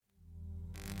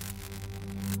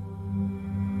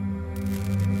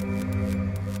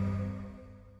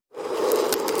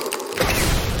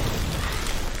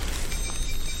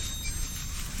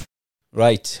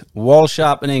Right, wall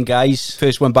sharpening, guys.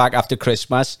 First one back after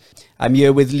Christmas. I'm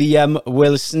here with Liam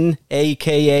Wilson,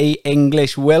 a.k.a.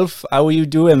 English Wilf. How are you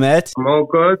doing, mate? I'm all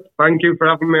good. Thank you for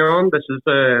having me on. This is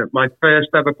my first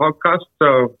ever podcast,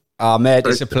 so... mate,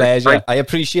 it's a pleasure. I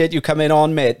appreciate you coming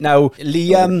on, mate. Now,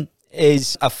 Liam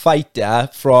is a fighter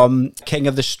from King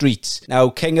of the Streets. Now,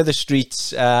 King of the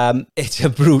Streets, it's a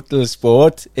brutal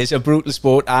sport. It's a brutal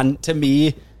sport, and to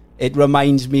me... it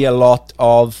reminds me a lot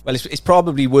of, well, it's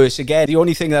probably worse again. The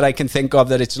only thing that I can think of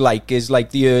that it's like is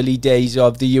like the early days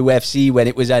of the UFC when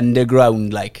it was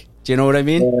underground, like. Do you know what I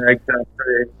mean? Yeah,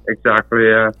 exactly,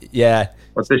 yeah. Yeah.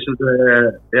 But this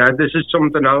is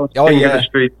something else. Oh, King yeah. of the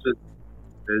Streets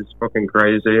is fucking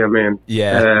crazy. I mean,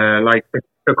 yeah. Like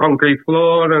the concrete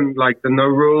floor and like the no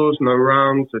rules, no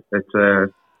rounds.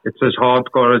 It's as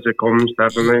hardcore as it comes,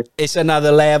 definitely. It's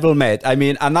another level, mate. I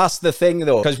mean, and that's the thing,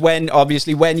 though. Because when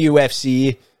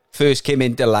UFC first came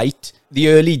into light, the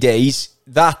early days,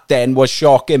 that then was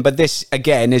shocking. But this,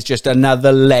 again, is just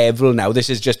another level now. This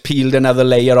has just peeled another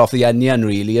layer off the onion,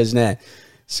 really, isn't it?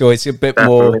 So it's a bit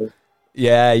definitely. more...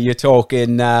 Yeah, you're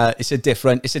talking... it's a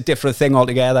different thing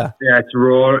altogether. Yeah, it's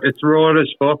raw. It's raw as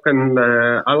fuck, and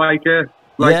I like it.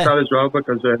 That as well,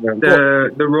 because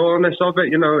the rawness of it,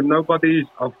 you know, nobody's,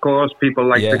 of course, people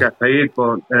like to get paid,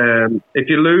 but if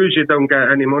you lose, you don't get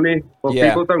any money. But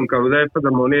people don't go there for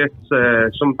the money.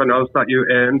 It's something else that you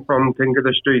earn from King of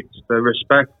the Streets, the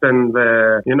respect, and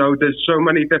you know, there's so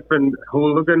many different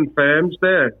hooligan firms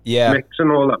there, mixing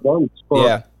all at once.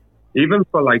 But even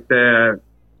for like their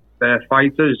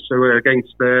fighters who are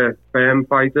against their firm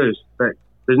fighters,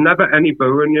 there's never any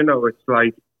booing, you know. It's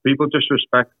like, people just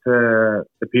respect the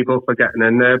people for getting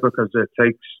in there because it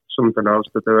takes something else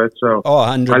to do it. So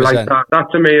 100%. I like that. That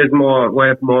to me is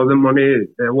worth more than money.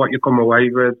 What you come away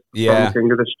with from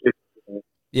King of the Street.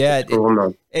 Yeah,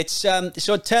 it's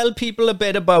so tell people a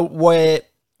bit about where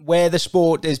the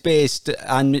sport is based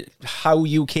and how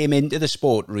you came into the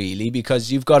sport, really,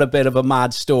 because you've got a bit of a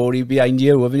mad story behind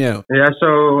you, haven't you? Yeah,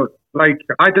 so like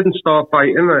I didn't start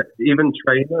fighting or even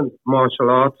training martial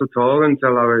arts at all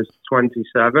until I was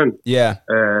 27. Yeah.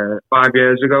 5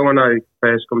 years ago when I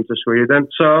first come to Sweden.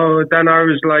 So then I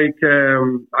was like,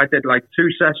 I did like 2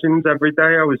 sessions every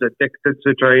day. I was addicted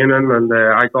to training, and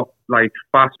I got like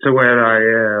fast to where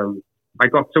I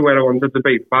got to where I wanted to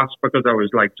be fast because I was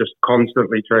like just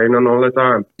constantly training all the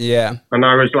time. Yeah. And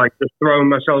I was like just throwing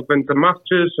myself into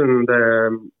matches, and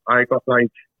I got like,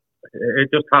 it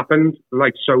just happened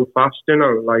like so fast, you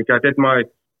know. Like I did my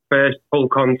first full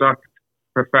contact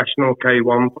professional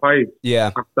K1 fight.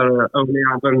 Yeah. After only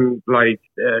having like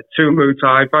 2 Muay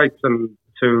Thai fights and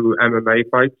 2 MMA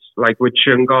fights, like with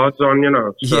shin guards on, you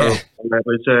know. So and it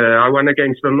was I went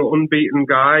against an unbeaten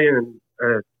guy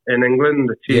in England,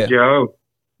 the TGO,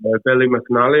 Billy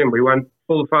McNally, and we went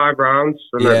full 5 rounds,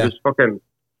 and it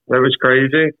was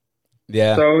crazy.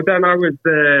 Yeah. So then I was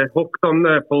hooked on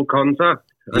the full contact.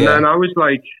 And then I was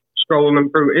like scrolling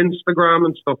through Instagram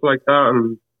and stuff like that,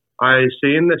 and I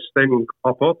seen this thing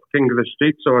pop up, King of the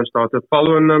Street, so I started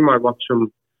following them. I watched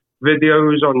some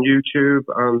videos on YouTube,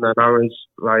 and then I was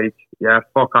like,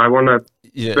 I want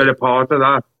to be a part of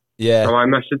that. Yeah. So I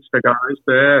messaged the guys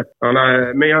there,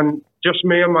 and me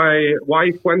and my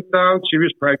wife went down. She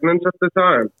was pregnant at the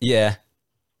time. Yeah.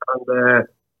 And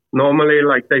normally,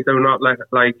 like, they do not let,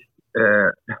 like,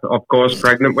 of course,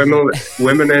 pregnant women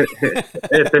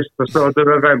if this sort of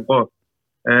event, but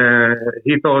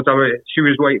he thought she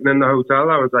was waiting in the hotel.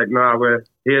 I was like, nah, we're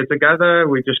here together.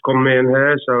 We just come in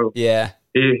here. So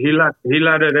he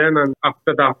let it in, and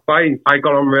after that fight, I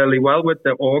got on really well with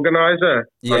the organizer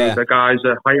and the guys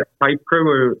at Hype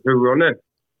Crew who run it.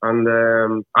 And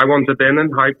I wanted in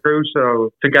Hype Crew,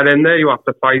 so to get in there, you have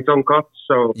to fight on KOTS.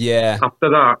 So after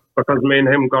that, because me and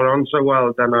him got on so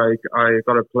well, then I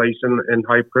got a place in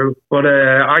Hype Crew. But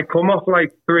I come off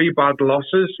like 3 bad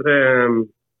losses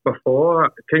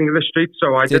before King of the Street,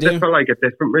 so I did it for like a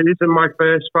different reason. My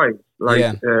first fight,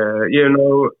 like you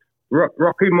know,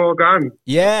 Rocky Morgan.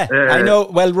 Yeah, I know.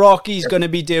 Well, Rocky's going to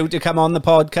be due to come on the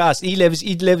podcast. He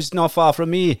lives not far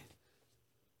from me.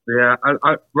 Yeah,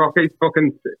 Rocky's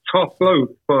fucking tough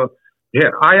bloke, but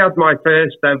I had my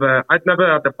first ever. I'd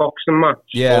never had a boxing match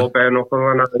or bare knuckle,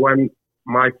 and I went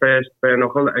my first bare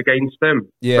knuckle against him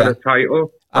for the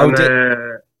title. And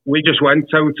we just went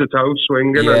toe to toe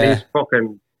swinging, and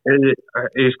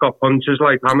he's got punches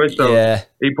like hammers. So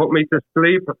he put me to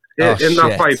sleep in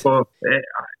that fight. But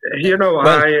you know,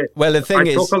 well, the thing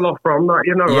I took a lot from that.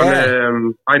 You know,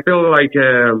 and I feel like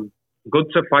good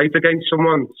to fight against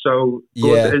someone so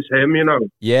good as him, you know.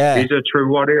 Yeah. He's a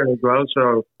true warrior as well,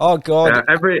 so... Oh, God.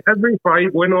 Every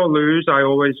fight, win or lose, I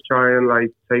always try and,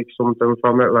 like, take something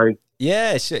from it, like...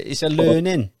 Yeah, it's a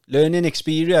learning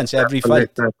experience, every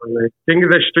fight. Definitely. King of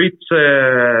the Streets,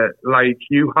 like,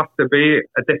 you have to be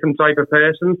a different type of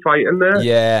person fighting there.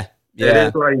 Yeah. It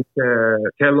is like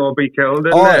kill or be killed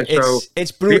in there, so...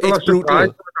 It's people it's are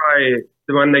surprised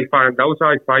when they find out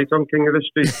I fight on King of the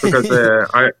Streets, because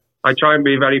I try and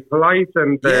be very polite,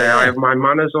 and I have my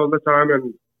manners all the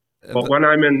time, but when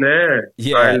I'm in there,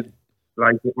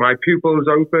 like my pupils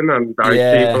open and I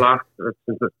see black.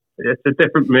 It's a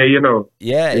different me, you know.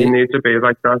 Yeah, you need to be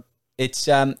like that. It's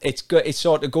good. It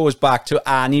sort of goes back to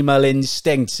animal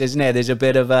instincts, isn't it? There's a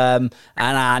bit of an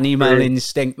animal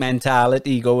instinct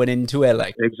mentality going into it,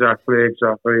 like exactly.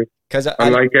 Because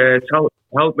it's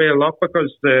helped me a lot,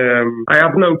 because I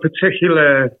have no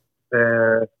particular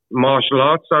martial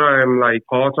arts that I'm like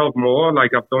part of more.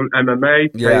 Like I've done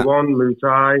MMA, K1, Muay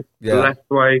Thai, left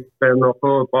way, bare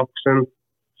knuckle, boxing.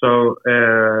 So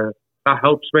that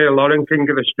helps me a lot in King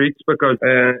of the Streets, because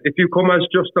if you come as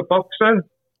just a boxer,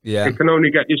 it can only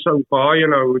get you so far. You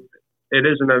know, it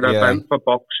isn't an event for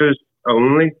boxers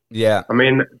only. Yeah, I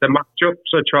mean the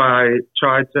matchups are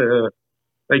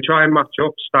they try and match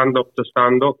up stand up to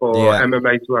stand up or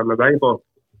MMA to MMA, but.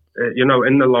 You know,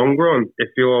 in the long run, if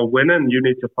you're winning, you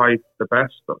need to fight the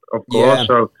best, of course. Yeah.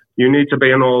 So you need to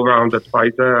be an all-rounded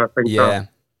fighter. I think that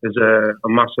is a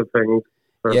massive thing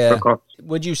for KOTS.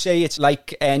 Would you say it's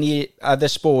like any other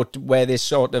sport where there's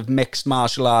sort of mixed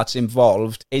martial arts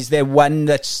involved? Is there one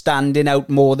that's standing out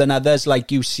more than others, like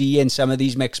you see in some of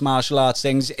these mixed martial arts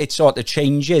things? It sort of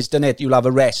changes, doesn't it? You'll have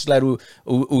a wrestler who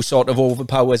sort of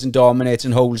overpowers and dominates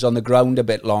and holds on the ground a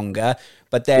bit longer.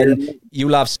 But then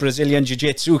you'll have Brazilian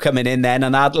Jiu-Jitsu coming in then,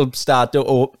 and that'll start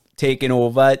taking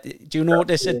over. Do you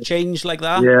notice a change like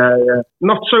that? Yeah.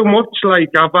 Not so much.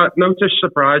 Like, I've noticed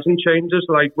surprising changes.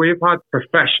 Like, we've had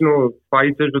professional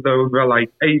fighters with over,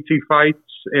 80 fights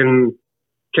in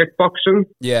kickboxing.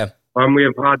 Yeah. And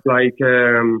we've had,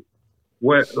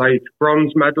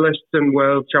 bronze medalists and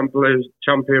world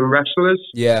champion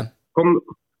wrestlers. Yeah. Come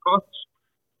KOTS.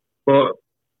 But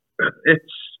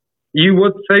you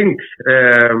would think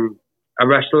a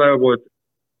wrestler would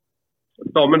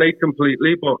dominate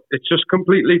completely, but it's just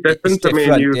completely different. I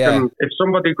mean, you can, if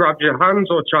somebody grabs your hands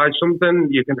or tries something,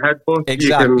 you can headbutt, you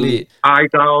can eye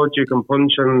gouge, you can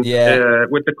punch, and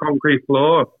with the concrete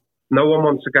floor, no one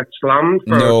wants to get slammed.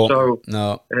 You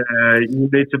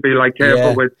need to be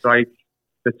careful with the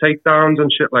takedowns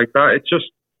and shit like that. It's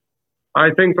just,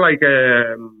 I think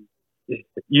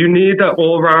you need an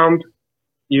all round.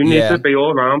 You need to be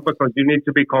all round, because you need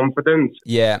to be confident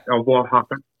of what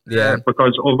happened. Yeah,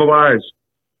 because otherwise,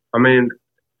 I mean,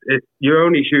 you're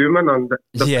only human, and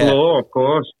the floor, of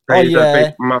course, plays a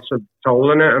big, massive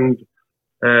toll in it, and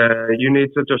you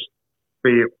need to just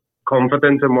be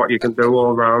confident in what you can do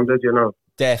all around it, you know.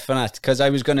 Definite, because I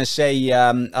was going to say,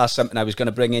 something I was going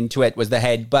to bring into it was the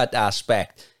headbutt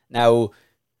aspect. Now,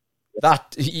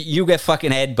 that you get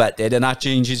fucking headbutted, and that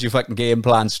changes your fucking game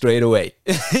plan straight away,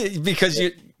 because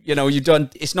you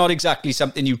don't. It's not exactly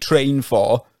something you train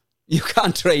for. You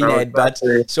can't train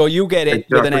headbutts, so you get it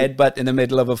with an headbutt in the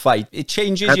middle of a fight. It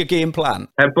changes your game plan.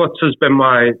 Headbutts has been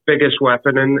my biggest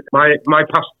weapon in my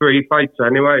past 3 fights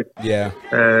anyway. Yeah.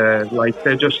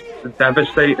 They're just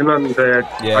devastating, and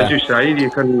as you say, you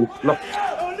can look.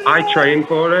 I train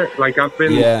for it.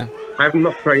 I've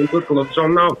not trained with gloves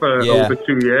on now for over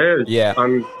 2 years. Yeah.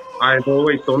 And I've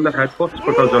always done the headbutts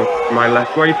because of my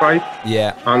left way fight.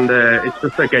 Yeah. And it's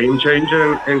just a game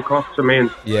changer in KOTS. I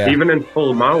mean, even in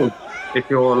full mount, if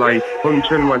you're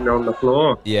punching when you're on the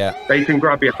floor, they can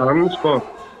grab your hands, but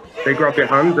they grab your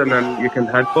hands and then you can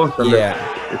headbutt. And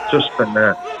it's just,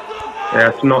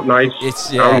 it's not nice.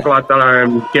 I'm glad that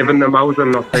I'm giving them out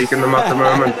and not taking them at the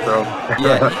moment. So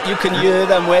you can hear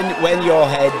them when you're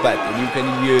headbutting. You can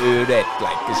hear it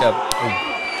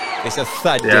it's a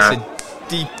thud. It's a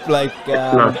deep,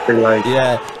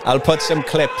 I'll put some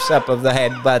clips up of the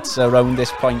headbutts around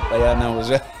this point there now,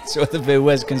 so the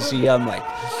viewers can see them.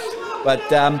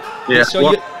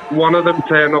 One of them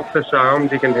turn up the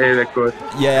sound, you can hear it good.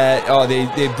 Yeah,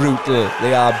 they're brutal.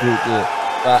 They are brutal.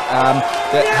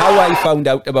 But how I found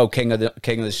out about King of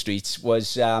the Streets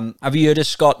was, have you heard of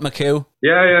Scott McHugh?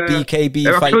 Yeah. BKB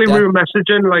fighter. Actually, we were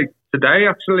messaging today.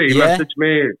 Actually, he messaged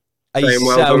me. Saying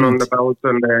well done on the belt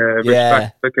and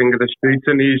respect the King of the Streets,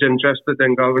 and he's interested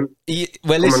in coming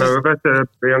over, to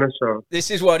be honest. So. This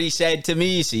is what he said to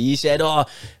me. See, he said,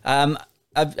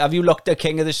 have you looked at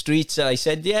King of the Streets? And I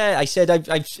said, yeah. I said,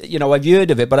 I've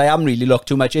heard of it, but I haven't really looked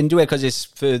too much into it because it's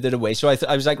further away. So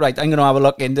I was like, right, I'm going to have a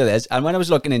look into this. And when I was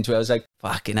looking into it, I was like,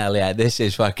 fucking hell, yeah, this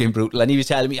is fucking brutal. And he was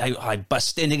telling me, I'm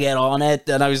busting to get on it.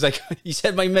 And I was like, he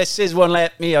said, my missus won't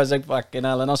let me. I was like, fucking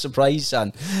hell, I'm not surprised,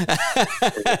 son.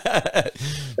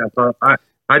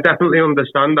 I definitely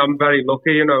understand. I'm very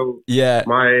lucky, you know. Yeah.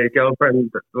 My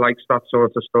girlfriend likes that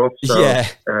sort of stuff. So yeah.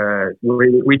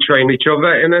 We train each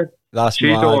other in it.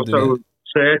 She's also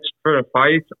searched for a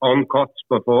fight on KOTS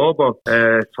before, but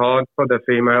it's hard for the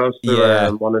females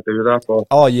to want to do that. But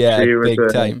big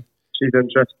time. She's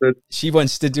interested. She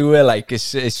wants to do it, like,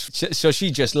 so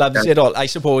she just loves it all. I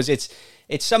suppose it's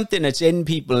something that's in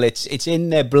people. It's in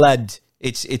their blood.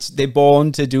 They're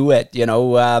born to do it, you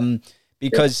know.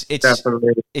 Because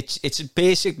it's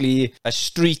basically a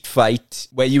street fight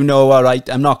where you know, all right,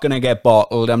 I'm not going to get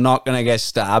bottled, I'm not going to get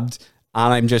stabbed,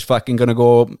 and I'm just fucking going to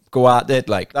go at it.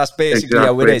 Like, that's basically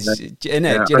how it is, isn't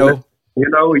it? You know?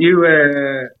 In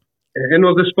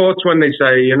other sports, when they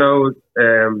say, you know,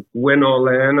 win or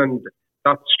learn, and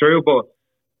that's true, but,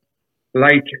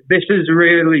 like, this is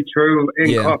really true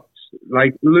in KOTS.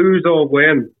 Like, lose or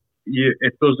win,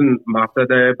 it doesn't matter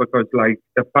there, because like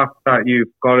the fact that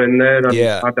you've gone in there and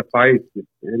had a fight,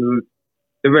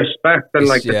 the respect and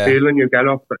like the feeling you get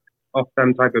off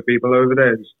them type of people over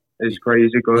there is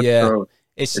crazy good. So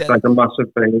it's like a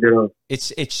massive thing, you know.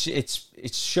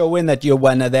 It's showing that you're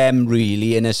one of them,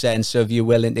 really, in a sense of you're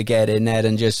willing to get in there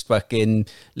and just fucking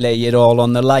lay it all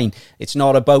on the line. It's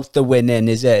not about the winning,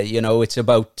 is it? You know, it's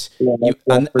about you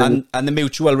and the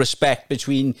mutual respect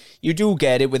between. You do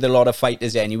get it with a lot of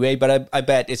fighters anyway, but I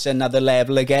bet it's another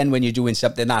level again when you're doing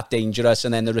something that dangerous,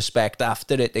 and then the respect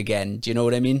after it again. Do you know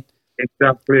what I mean?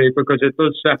 Exactly, because it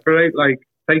does separate. Like,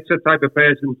 takes a type of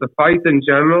person to fight in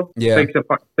general. Takes a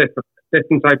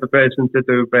different type of person to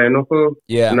do bare knuckle,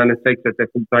 and then it takes a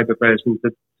different type of person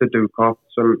to do KOTS,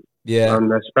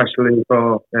 and especially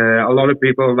for a lot of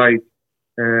people like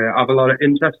have a lot of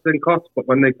interest in KOTS, but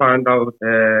when they find out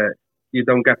you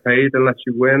don't get paid unless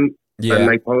you win, then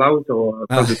they pull out, or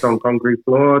because it's on concrete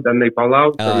floor, then they pull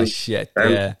out. Oh shit!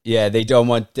 They don't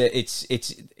want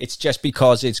it's just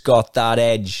because it's got that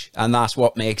edge, and that's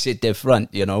what makes it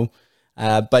different, you know.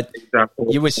 But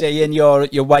you were saying your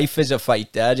wife is a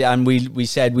fighter, and we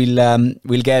said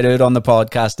we'll get her on the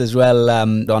podcast as well,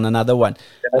 on another one.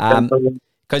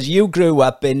 Because you grew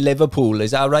up in Liverpool,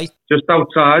 is that right? Just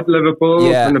outside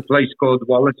Liverpool, in a place called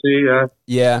Wallasey.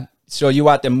 Yeah. So you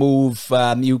had to move.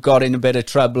 You got in a bit of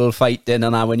trouble fighting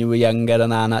and that when you were younger,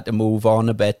 and then had to move on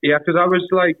a bit. Yeah, because I was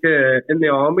like in the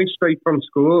army straight from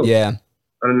school. Yeah.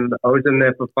 And I was in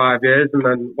there for 5 years, and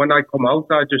then when I come out,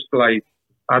 I just like.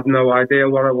 I had no idea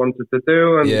what I wanted to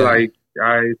do, and like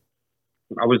I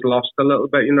was lost a little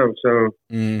bit, you know. So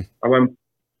I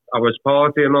was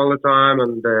partying all the time,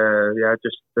 and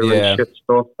just doing shit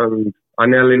stuff, and I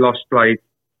nearly lost like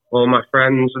all my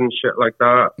friends and shit like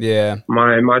that. Yeah,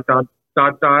 my dad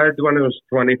died when I was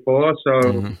 24, so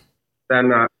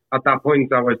then at that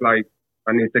point I was like,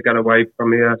 I need to get away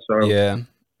from here. So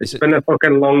it's been a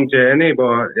fucking long journey,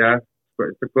 but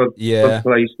it's a good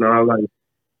place now, like.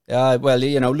 Well,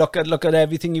 you know, look at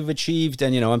everything you've achieved,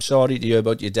 and you know, I'm sorry to hear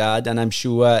about your dad, and I'm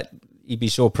sure he'd be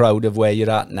so proud of where you're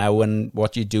at now and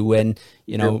what you're doing.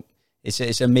 You know,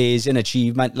 it's amazing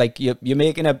achievement. Like you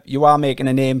are making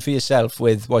a name for yourself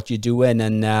with what you're doing,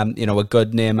 and you know, a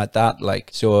good name at that.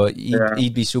 Like, so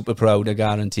he'd be super proud, I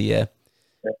guarantee you.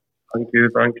 Thank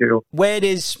you. Where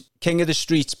is King of the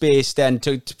Streets based then,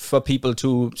 for people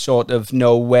to sort of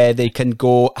know where they can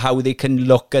go, how they can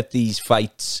look at these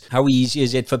fights? How easy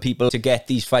is it for people to get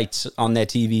these fights on their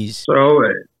TVs? So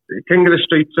King of the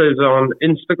Streets is on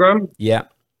Instagram. Yeah.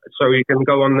 So you can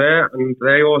go on there, and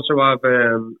they also have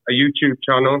a YouTube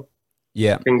channel.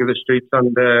 Yeah. King of the Streets,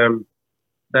 and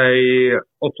they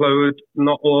upload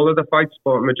not all of the fights,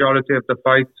 but majority of the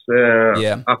fights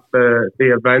after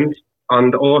the event.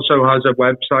 And also has a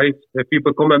website. If you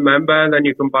become a member, then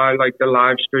you can buy like the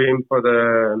live stream for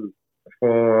the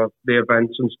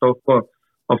events and stuff. But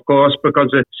of course,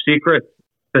 because it's secret,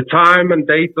 the time and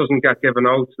date doesn't get given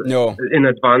out in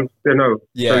advance. You know,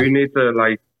 so you need to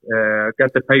like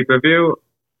get the pay-per-view,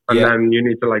 and then you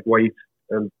need to like wait,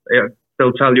 and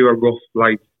they'll tell you a rough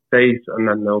like date, and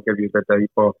then they'll give you the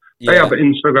date. But they have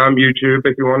Instagram, YouTube.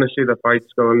 If you want to see the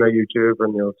fights, go on their YouTube,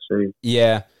 and you'll see.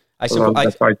 Yeah. I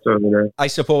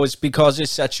suppose because it's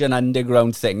such an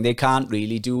underground thing, they can't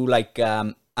really do like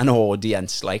an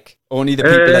audience, like only the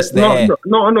people that's there.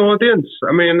 Not an audience.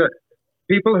 I mean,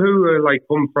 people who like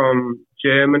come from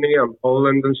Germany and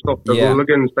Poland and stuff, the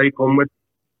hooligans, they come with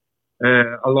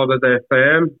a lot of their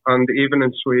fame, and even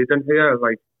in Sweden here,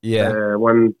 like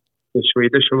when the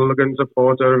Swedish hooligans are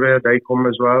fought over here, they come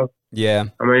as well. Yeah.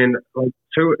 I mean, like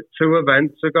two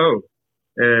events ago,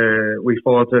 we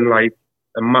fought in like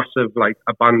a massive like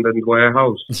abandoned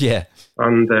warehouse. Yeah.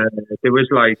 And there was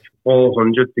like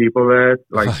 400 people there,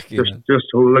 like just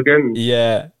hooligans.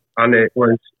 Yeah. And it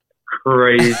was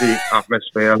crazy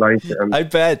atmosphere, like. And I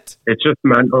bet. it's just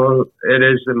mental. It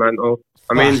is mental.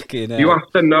 I mean, you have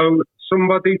to know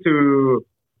somebody to.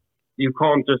 You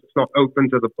can't just not open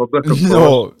to the public. Of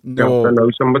course. You have to know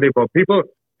somebody, but people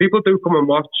do come and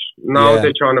watch. Now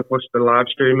they're trying to push the live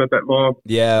stream a bit more.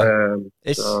 Yeah.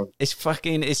 It's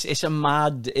fucking, it's just a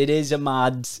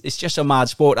mad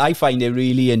sport. I find it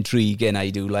really intriguing. I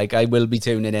do. Like, I will be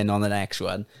tuning in on the next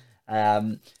one.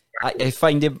 I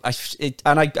find it,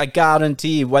 and I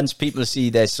guarantee once people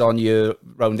see this on your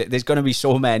round, there's going to be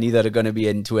so many that are going to be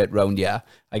into it round here.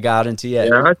 I guarantee it.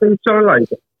 Yeah, I think so. Like,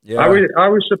 I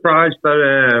was surprised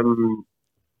that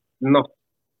not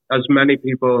as many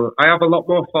people. I have a lot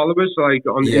more followers like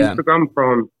on Instagram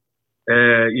from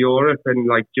Europe and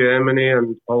like Germany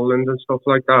and Poland and stuff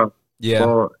like that. Yeah,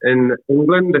 but in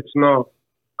England, it's not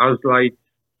as like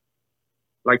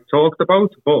talked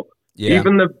about, but. Yeah.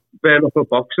 Even the bare knuckle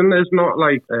boxing is not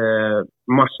like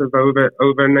massive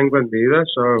over in England either.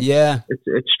 So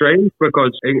it's strange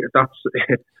because that's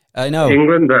I know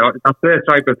England. That's their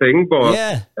type of thing.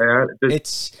 But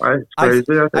it's crazy.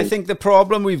 I think the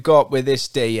problem we've got with this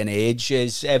day and age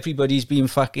is everybody's been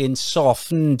fucking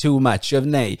softened too much,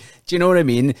 haven't they? Do you know what I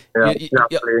mean? Yeah,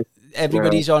 exactly.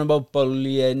 Everybody's on about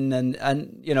bullying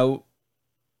and you know.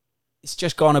 It's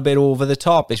just gone a bit over the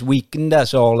top. It's weakened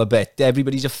us all a bit.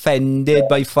 Everybody's offended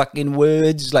by fucking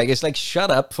words. Like, it's like,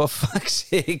 shut up, for fuck's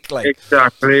sake. Like,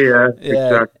 exactly,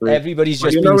 exactly. Everybody's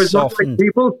just been softened. Like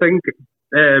people think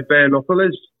bare knuckle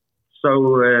is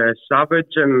so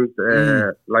savage and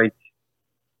like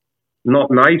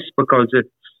not nice because it's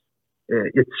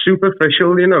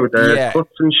superficial, you know, the cuts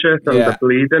and shit and the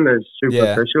bleeding is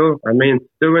superficial. I mean,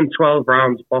 doing 12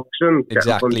 rounds boxing,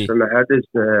 getting punched in the head is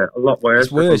a lot worse.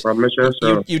 It's worse. I promise you,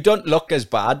 so. You don't look as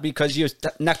bad because your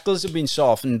knuckles have been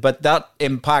softened, but that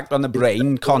impact on the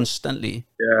brain constantly.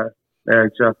 Yeah,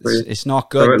 exactly. It's not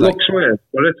good. So it looks weird,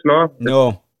 but it's not.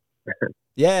 No.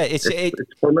 Yeah, it's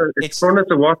funny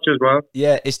to watch as well.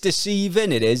 Yeah, it's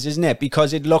deceiving, it is, isn't it?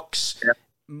 Because it looks,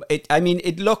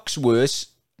 it looks worse.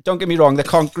 Don't get me wrong, the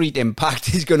concrete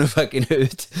impact is going to fucking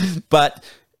hurt. But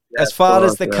as far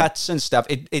as the cuts and stuff,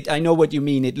 I know what you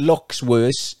mean. It looks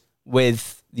worse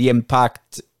with the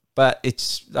impact, but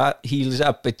that heals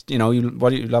up.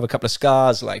 You'll have a couple of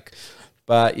scars, like.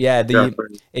 But yeah,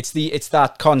 it's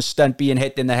that constant being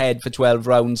hit in the head for 12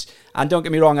 rounds. And don't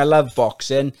get me wrong, I love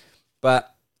boxing,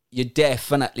 but you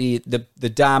definitely the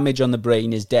damage on the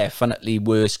brain is definitely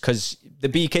worse because the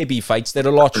BKB fights, they're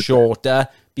a lot shorter.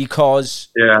 Because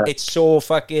it's so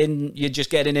fucking, you're just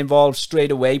getting involved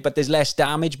straight away, but there's less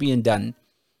damage being done.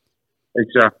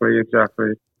 Exactly.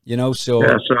 You know, so...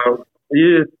 Yeah, so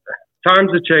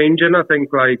times are changing. I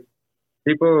think, like,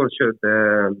 people should,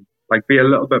 like, be a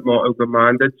little bit more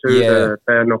open-minded to the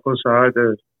bare knuckle side.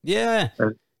 I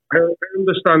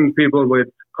understand people with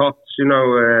KOTS, you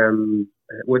know,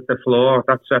 with the floor,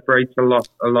 that separates a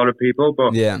lot of people,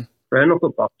 but... Yeah. Bare knuckle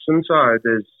boxing side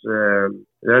is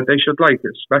they should, like,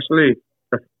 especially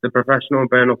the professional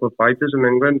bare knuckle fighters in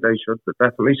England, they should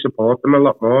definitely support them a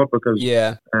lot more because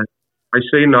I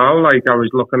see now, like, I was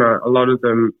looking at a lot of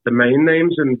the main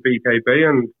names in BKB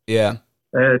and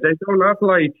they don't have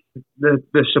like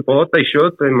the support they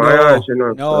should in my eyes, you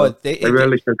know. No, so they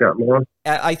really should get more.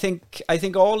 I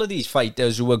think all of these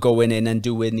fighters who are going in and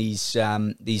doing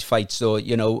these fights, though,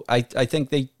 you know, I think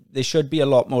there should be a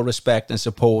lot more respect and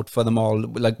support for them all.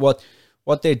 Like what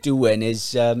they're doing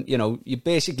is, you know, you're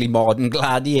basically modern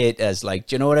gladiators. Like,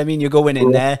 do you know what I mean? You're going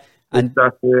in there, and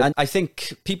and I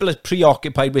think people are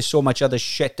preoccupied with so much other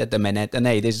shit at the minute, and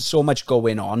there's so much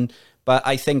going on. But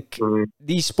I think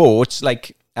these sports,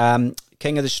 like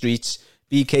King of the Streets,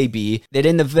 BKB, they're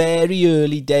in the very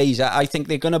early days. I think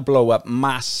they're going to blow up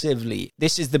massively.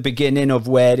 This is the beginning of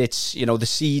where it's, you know, the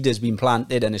seed has been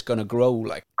planted and it's going to grow.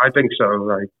 Like, I think so.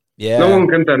 Like, no one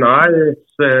can deny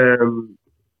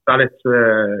that it's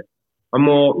a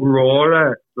more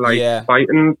raw, like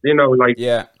fighting. You know, like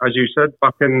as you said,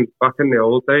 back in the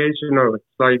old days. You know, it's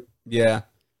like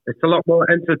it's a lot more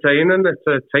entertaining.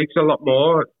 It takes a lot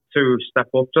more to step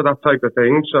up to that type of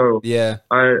thing. So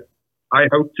I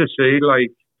hope to see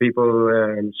like people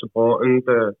supporting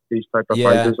these type of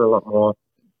fighters a lot more.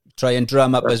 try and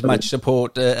drum up as much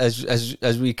support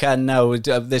as we can now.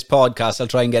 This podcast, I'll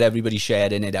try and get everybody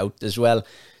sharing it out as well.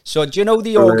 So do you know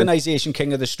the organisation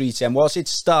King of the Streets, then? Was it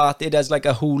started as like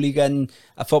a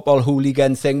football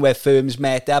hooligan thing where firms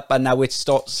met up, and now it's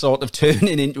sort of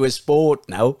turning into a sport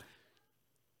now?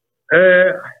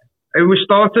 It was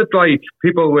started like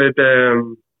people with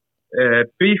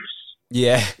beefs.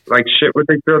 Yeah. Like shit with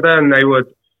each other, and they would...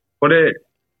 But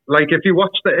like if you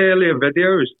watch the earlier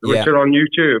videos, which are on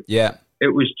YouTube, it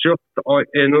was just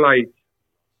in like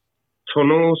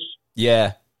tunnels.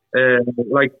 Yeah.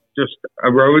 Like just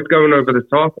a road going over the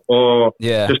top, or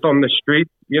just on the street.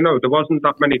 You know, there wasn't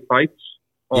that many fights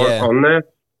on there.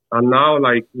 And now,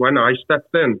 like when I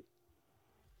stepped in,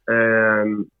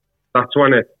 that's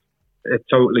when it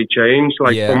totally changed.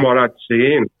 Like from what I'd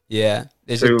seen,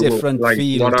 there's a different like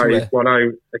feel what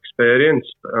I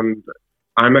experienced, and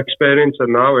I'm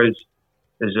experiencing now is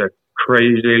a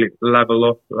crazy level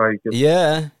up. Like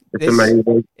it's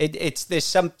amazing. There's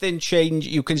something change.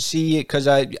 You can see it because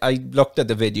I looked at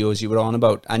the videos you were on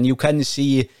about, and you can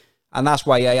see, and that's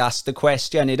why I asked the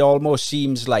question. It almost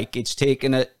seems like it's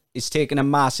taken a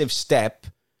massive step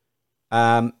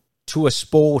to a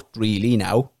sport really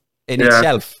now in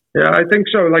itself. Yeah, I think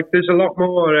so. Like there's a lot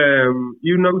more.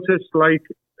 You notice like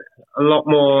a lot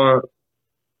more.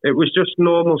 It was just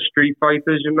normal street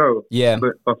fighters, you know. Yeah.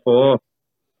 Before.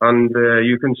 And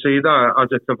you can see that as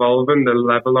it's evolving, the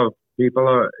level of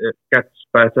people, it gets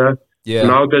better. Yeah.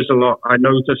 Now I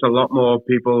notice a lot more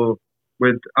people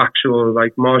with actual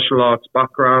like martial arts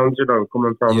backgrounds, you know,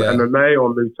 coming from MMA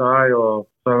or Muay Thai,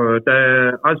 so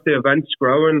as the event's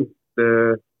growing,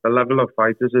 the level of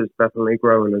fighters is definitely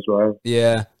growing as well.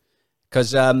 Yeah.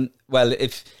 Because, well,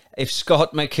 if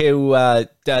Scott McHugh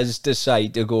does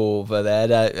decide to go over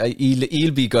there,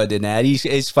 he'll be good in there.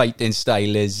 His fighting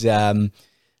style is...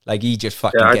 like he just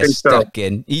fucking gets stuck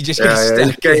in. He just gets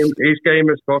stuck in. His game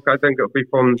is fuck. I think it'll be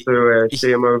fun to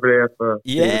see him over here for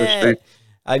the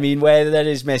I mean, whether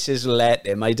his missus will let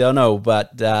him, I don't know.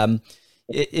 But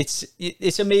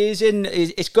it's amazing.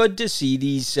 It's good to see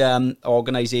these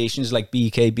organisations like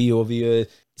BKB over here,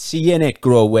 seeing it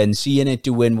growing, seeing it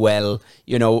doing well.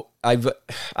 You know,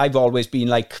 I've always been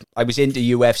like, I was into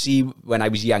UFC when I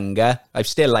was younger. I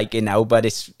still like it now, but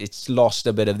it's lost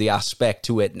a bit of the aspect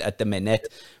to it at the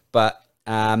minute. But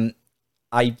I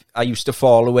used to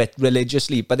follow it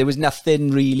religiously, but there was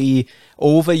nothing really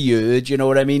over here, do you know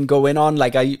what I mean, going on.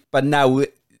 But now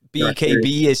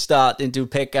BKB is starting to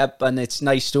pick up, and it's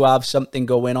nice to have something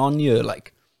going on here.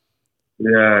 Like,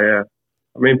 I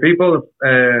mean, people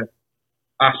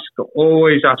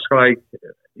always ask like,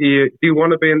 do you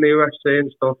want to be in the UFC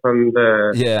and stuff? And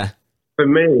for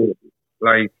me,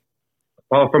 like,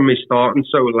 apart from me starting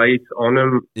so late on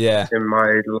him in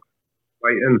my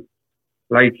fighting,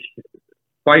 like,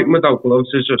 fighting without gloves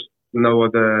is just no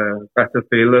other better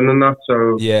feeling than that.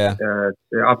 So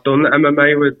I've done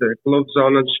MMA with the gloves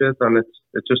on and shit, and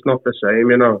it's just not the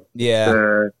same, you know.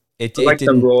 The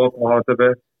raw part of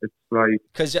it. It's like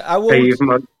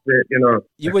pavement, you know.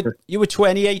 You were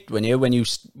 28 when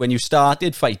you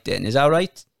started fighting, is that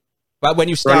right? But when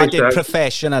you started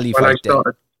professionally fighting. When I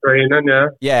started training,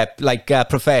 yeah, like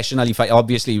professionally fight.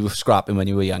 Obviously, you were scrapping when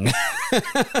you were young.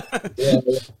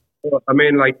 I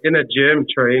mean, like in a gym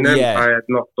training, I had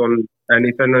not done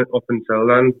anything up until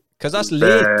then. Because that's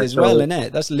late as well, isn't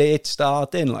it? That's late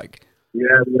starting, like.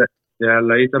 Yeah,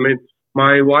 late. I mean,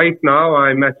 my wife now,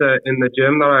 I met her in the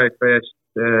gym that I first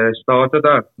started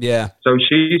at. Yeah. So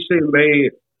she seen me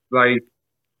like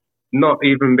not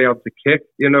even be able to kick.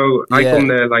 You know, I come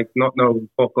there like not knowing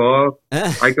fuck all.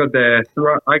 I could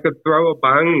throw a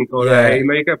bang or a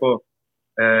haymaker, but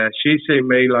she seen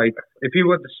me like, if you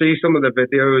were to see some of the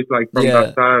videos like from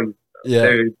that time,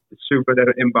 they're super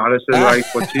embarrassing. Like,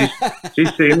 but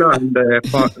she's seen that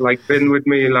and like been with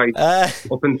me like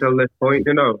up until this point.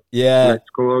 You know. Yeah. And it's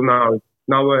cool now.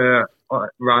 Now we're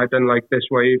riding like this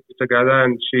wave together,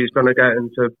 and she's gonna get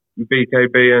into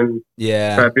BKB in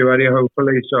February,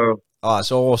 hopefully. So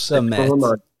it's awesome, mate. Cool,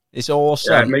 man. It's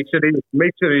awesome. Yeah, it makes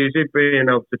it easy being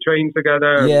able to train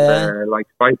together and like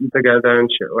fighting together and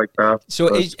shit like that.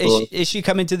 So is she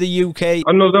coming to the UK?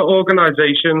 Another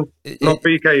organisation, not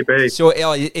BKB. So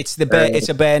it's it's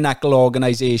a bare knuckle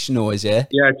organisation, or is it?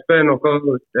 Yeah, it's bare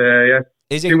knuckle. Yeah.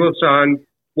 Is it? We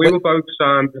will both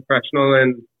sign professional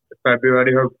in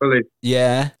February, hopefully.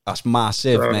 Yeah, that's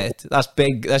massive, mate. That's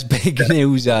big. That's big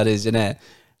news, that is, isn't it?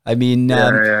 I mean,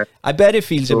 I bet it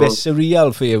feels a bit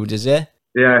surreal for you, does it?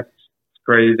 Yeah, it's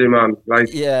crazy, man. Like,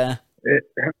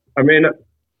 I mean,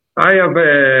 I have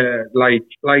like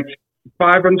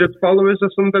 500 followers or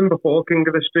something before King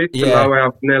of the Streets, and now I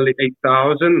have nearly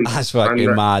 8,000. That's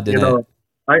fucking mad, you isn't know,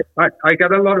 it? I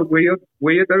get a lot of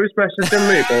weirdos messaging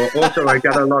me, but also I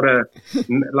get a lot of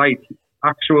like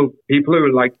actual people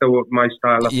who like my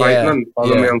style of fighting and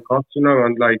follow me on KOTS, you know,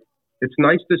 and like it's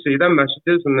nice to see them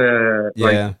messages, and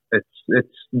like it's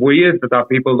weird that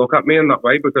people look at me in that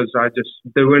way because I just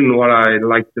doing what I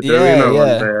like to do, you know.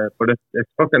 And, but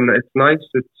it's nice.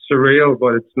 It's surreal,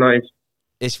 but it's nice.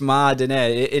 It's mad, isn't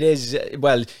it? It is.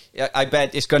 Well, I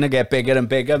bet it's going to get bigger and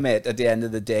bigger, mate, at the end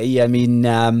of the day. I mean,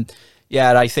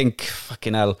 I think,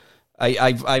 fucking hell,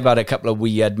 I've had a couple of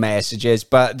weird messages,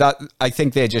 but that I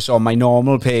think they're just on my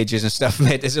normal pages and stuff,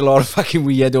 mate. There's a lot of fucking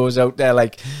weirdos out there,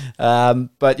 like,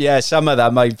 but yeah, some of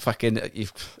them I fucking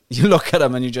you look at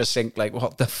them and you just think like,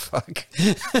 what the fuck?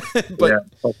 But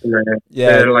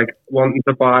they're like wanting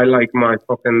to buy like my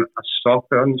fucking sock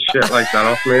and shit like that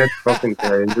off me. It's fucking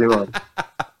crazy, man.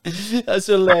 That's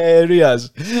hilarious.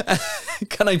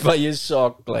 Can I buy you a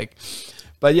sock, like?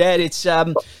 But yeah, it's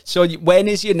so when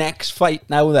is your next fight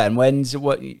now then?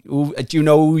 Do you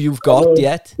know who you've got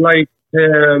yet? Like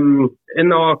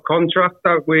in our contract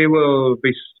that we will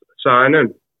be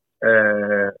signing,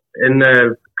 in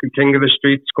the King of the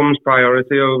Streets comes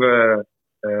priority over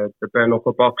the bare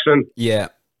knuckle boxing. Yeah.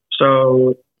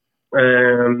 So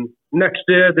next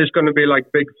year there's going to be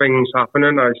like big things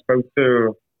happening. I spoke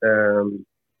to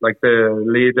like the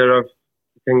leader of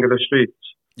King of the Streets.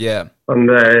 Yeah. And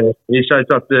he says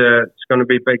that it's going to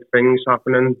be big things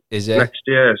happening next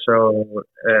year. So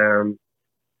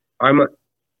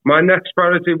my next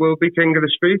priority will be King of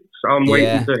the Streets. I'm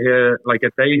waiting to hear like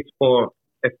a date, but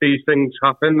if these things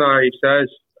happen, he says,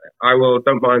 I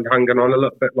don't mind hanging on a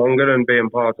little bit longer and being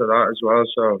part of that as well.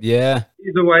 So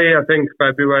either way, I think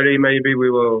February maybe we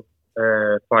will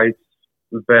fight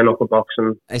bare knuckle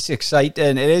boxing. It's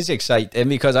exciting. It is exciting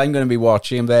because I'm going to be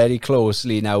watching very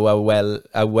closely now how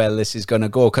well this is going to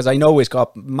go, because I know it's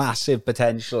got massive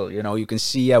potential. You know, you can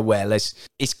see how well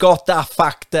it's got that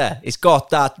factor. It's got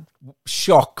that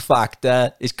shock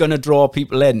factor. It's going to draw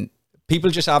people in. People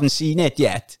just haven't seen it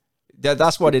yet.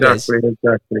 That's what it is.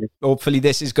 Exactly. Hopefully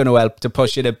this is going to help to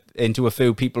push it into a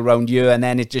few people around you, and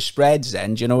then it just spreads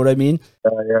then. Do you know what I mean?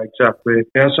 Yeah, exactly.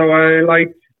 Yeah, so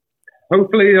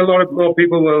hopefully a lot of more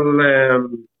people will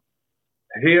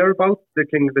hear about the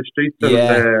King of the Streets,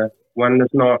 and when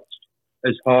it's not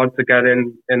as hard to get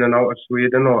in and out of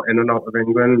Sweden or in and out of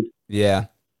England,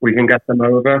 we can get them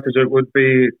over, because it would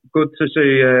be good to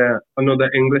see another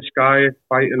English guy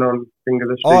fighting on King of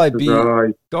the Streets.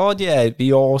 It'd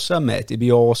be awesome, mate. It'd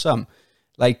be awesome.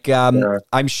 Like,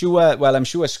 I'm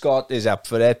sure Scott is up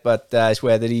for it, but it's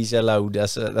whether he's allowed.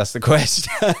 That's the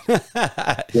question.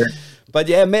 But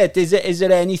yeah, mate, is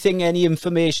there any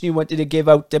information you wanted to give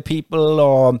out to people,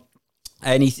 or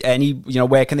any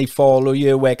where can they follow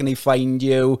you, where can they find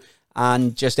you,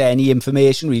 and just any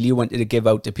information really you wanted to give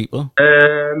out to people?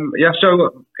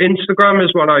 So Instagram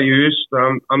is what I use.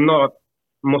 I'm not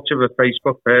much of a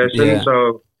Facebook person,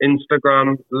 so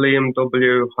Instagram, Liam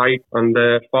W. Height, and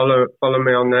follow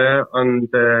me on there, and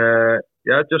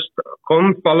just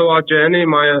come follow our journey.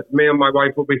 Me and my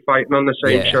wife will be fighting on the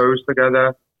same shows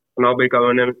together, and I'll be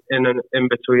going in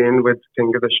between with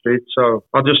King of the Street. So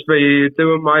I'll just be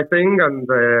doing my thing, and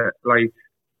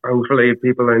hopefully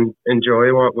people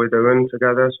enjoy what we're doing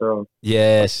together. So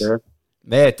yes.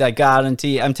 Mate, I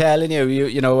guarantee, I'm telling you,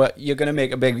 you know, you're going to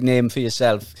make a big name for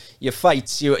yourself. Your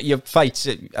fights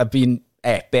have been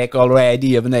epic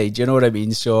already, haven't they? Do you know what I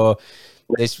mean? So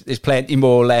there's plenty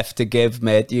more left to give,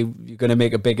 mate. You're going to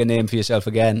make a bigger name for yourself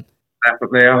again.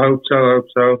 Definitely, I hope so.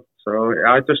 So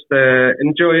I just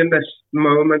enjoying this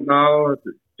moment now.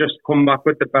 Just come back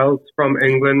with the belt from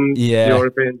England,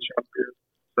 European champion.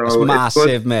 So it's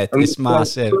massive, mate. It's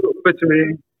massive.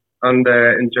 Between and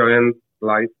enjoying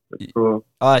life. It's cool.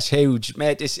 Oh, it's huge,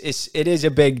 mate. It is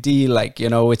a big deal. Like, you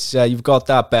know, it's you've got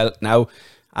that belt now,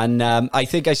 and I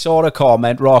think I saw a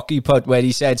comment Rocky put where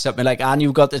he said something like, "And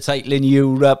you've got the title in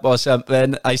Europe" or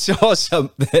something. I saw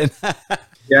something.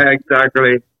 Yeah,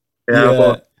 exactly. Yeah,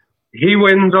 but he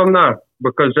wins on that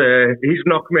because he's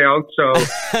knocked me out, so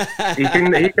he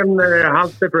can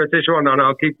have the British one, and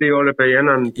I'll keep the European,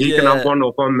 and he can have one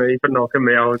up on me for knocking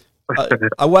me out.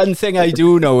 One thing I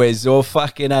do know is,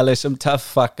 fucking hell, there's some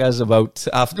tough fuckers about.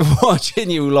 After watching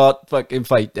you lot fucking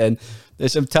fighting,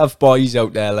 there's some tough boys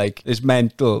out there, like, it's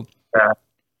mental. Yeah,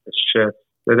 it's shit.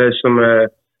 There's some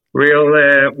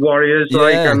real warriors,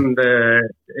 and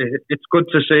it's good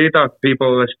to see that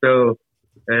people are still,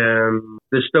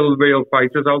 there's still real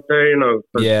fighters out there, you know.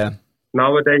 Yeah.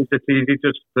 Nowadays, it's easy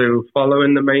just to follow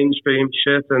in the mainstream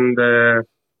shit, and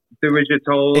do as you're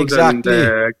told Exactly.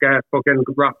 and get fucking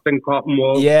wrapped in cotton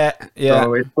wool. Yeah, yeah.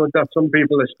 So it's good that some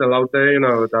people are still out there,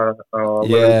 that are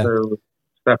willing to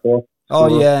step up.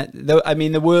 Oh, yeah. I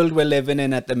mean, the world we're living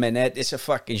in at the minute, it's a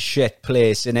fucking shit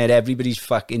place, isn't it? Everybody's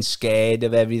fucking scared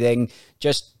of everything.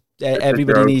 Just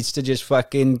everybody needs to just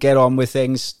fucking get on with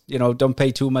things. Don't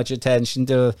pay too much attention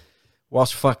to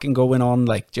what's fucking going on.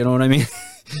 Like, do you know what I mean?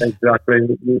 Exactly.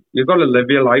 You've got to live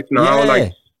your life now. Yeah.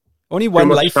 Like, only one too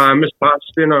much life. time has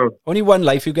passed, Only one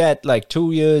life you get. Like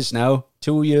 2 years now.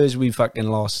 2 years we fucking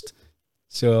lost.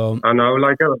 So I know,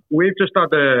 like we've just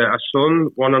had a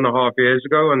son 1.5 years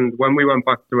ago, and when we went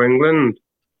back to England,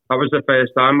 that was the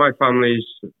first time my family's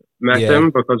met him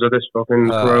because of this fucking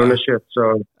corona shit.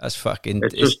 So that's fucking.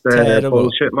 It's just terrible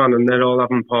bullshit, man. And they're all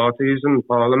having parties in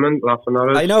Parliament, laughing at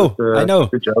us. I know.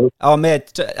 Oh,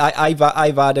 mate,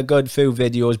 I've had a good few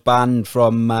videos banned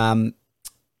from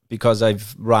because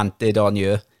I've ranted on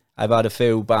you. I've had a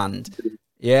few banned.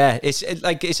 Yeah, it's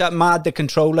that mad the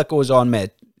control that goes on,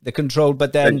 mate. The control,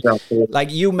 but then, like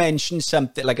you mentioned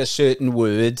something, like a certain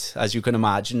word, as you can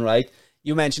imagine, right?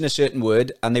 You mention a certain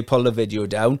word and they pull the video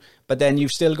down, but then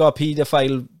you've still got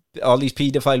all these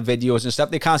paedophile videos and stuff.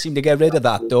 They can't seem to get rid of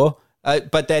that, though.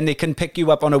 But then they can pick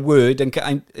you up on a word and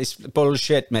it's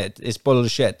bullshit, mate. It's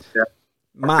bullshit. Yeah.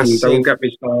 Massive. Don't get me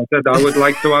started. I would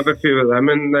like to have a few of them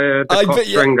in the cock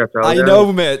string. I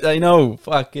know, mate. I know.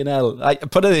 Fucking hell.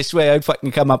 Put it this way, I'd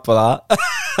fucking come up for that.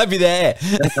 I'd be there.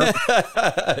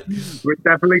 We'd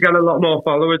definitely get a lot more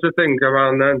followers, I think,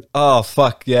 around then. Oh,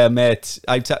 fuck yeah, mate.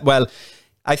 I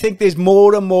think there's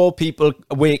more and more people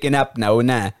waking up now,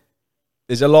 innit?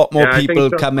 There's a lot more people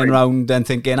coming around and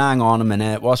thinking, hang on a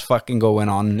minute, what's fucking going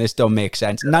on? This don't make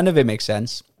sense. None of it makes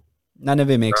sense.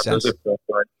 Sense.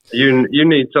 You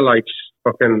need to,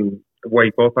 fucking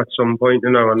wake up at some point,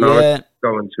 and now it's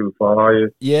going too far.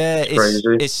 It's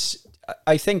crazy.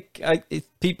 I think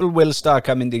people will start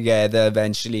coming together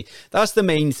eventually. That's the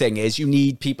main thing, is you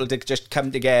need people to just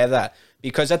come together,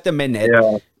 because at the minute,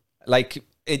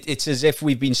 it's as if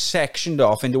we've been sectioned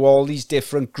off into all these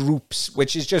different groups,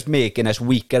 which is just making us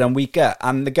weaker and weaker.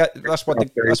 And that's what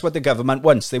the government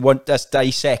wants. They want us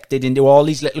dissected into all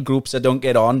these little groups that don't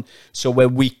get on, so we're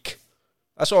weak.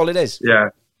 That's all it is. Yeah.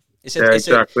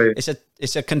 Exactly.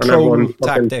 It's a control and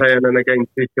tactic. Turning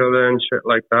against each other and shit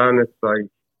like that. And it's like,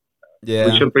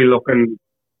 we should be looking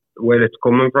where it's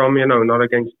coming from, not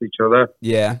against each other.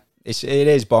 Yeah, it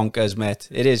is bonkers, mate.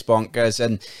 It is bonkers,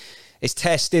 and it's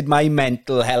tested my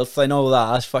mental health. I know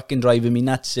that. It's fucking driving me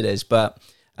nuts, it is. But,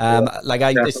 all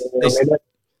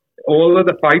of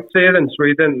the fights here in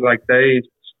Sweden, they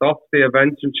stopped the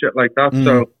events and shit like that.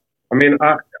 So, I mean,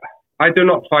 I do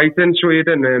not fight in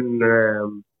Sweden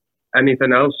in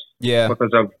anything else. Yeah.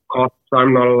 Because of KOTS,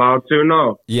 I'm not allowed to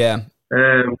now. Yeah.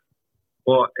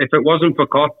 But if it wasn't for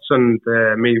KOTS and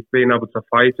me being able to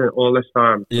fight all this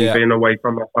time, and being away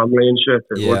from my family and shit,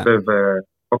 it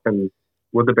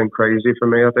would have been crazy for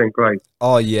me, I think. So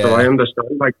I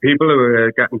understand, people who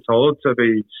are getting told to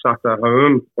be sat at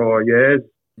home for years.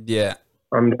 Yeah.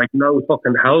 And no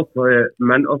fucking help,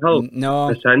 mental health. No.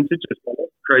 Percentage is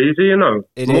crazy,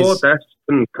 It more is. Deaths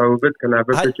than COVID can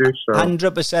ever produce.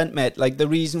 100%, mate. The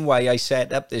reason why I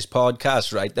set up this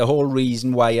podcast, right? The whole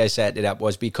reason why I set it up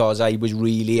was because I was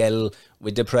really ill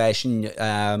with depression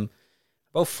about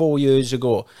 4 years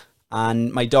ago.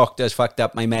 And my doctors fucked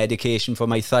up my medication for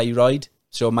my thyroid.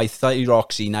 So my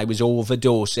thyroxine, I was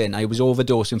overdosing. I was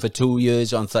overdosing for 2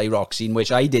 years on thyroxine,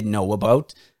 which I didn't know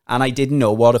about. And I didn't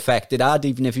know what effect it had,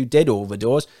 even if you did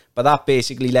overdose. But that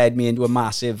basically led me into a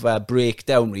massive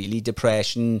breakdown, really.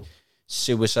 Depression,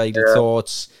 suicidal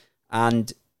thoughts.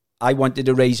 And I wanted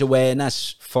to raise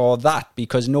awareness for that,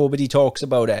 because nobody talks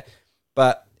about it.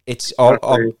 But it's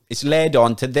it's led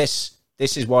on to this.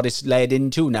 This is what it's led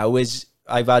into now, is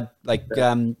I've had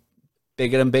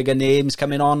bigger and bigger names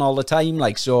coming on all the time,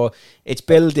 so it's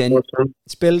building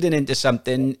into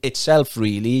something itself,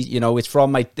 really. It's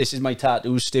from this is my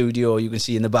tattoo studio, you can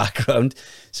see in the background,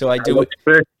 so I do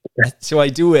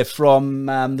it from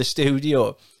the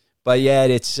studio. But yeah,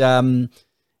 it's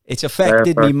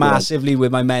affected me massively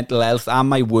with my mental health and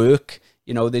my work.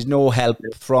 There's no help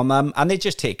from them, and they're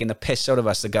just taking the piss out of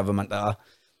us, the government are.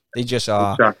 They just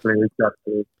are.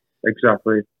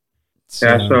 Exactly.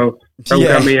 So don't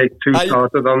get me too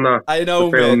started on that. I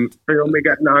know, feel me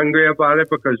getting angry about it,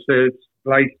 because it's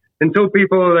until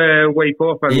people wake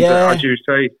up and, as you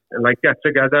say, get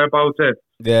together about it.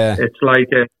 Yeah, it's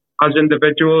as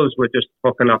individuals, we just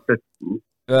fucking have to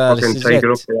take it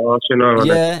up the arse,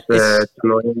 Yeah, it's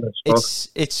annoying.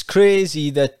 It's crazy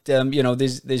that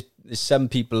there's some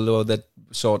people though that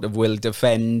sort of will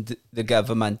defend the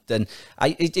government. And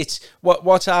it's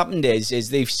what's happened is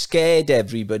they've scared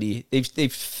everybody.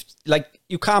 They've like,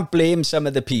 you can't blame some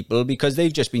of the people because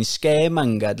they've just been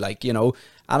scaremongered, like, you know.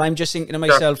 And I'm just thinking to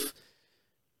myself,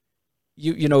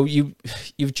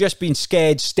 you've just been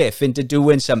scared stiff into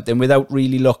doing something without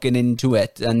really looking into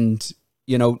it. And,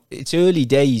 you know, it's early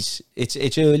days.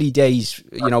 It's early days,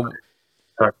 you know.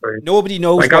 Exactly. Nobody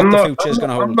knows what the future is going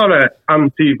to hold. I'm not an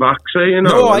anti-vaxxer, you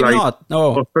know. No, I'm not.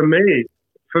 No. But for me,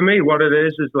 what it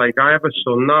is like, I have a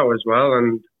son now as well,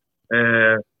 and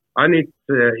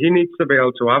he needs to be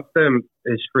able to have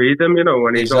his freedom, you know,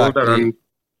 when he's older. And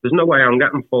there's no way I'm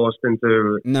getting forced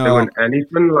into doing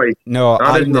anything. Like,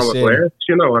 that is how it works,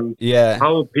 you know. And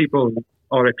how people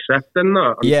are accepting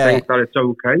that and think that it's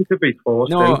okay to be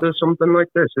forced into something like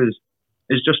this is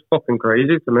just fucking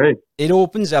crazy to me. It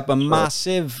opens up a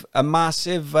massive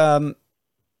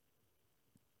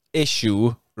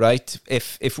issue, right?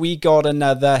 If we got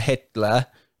another Hitler,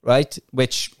 right,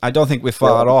 which I don't think we're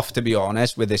far off, to be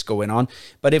honest, with this going on,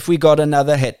 but if we got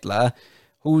another Hitler,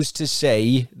 who's to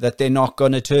say that they're not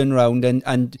going to turn around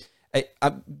and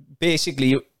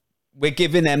basically we're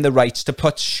giving them the rights to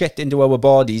put shit into our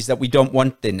bodies that we don't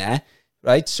want in there,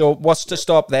 right? So what's to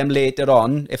stop them later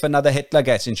on, if another Hitler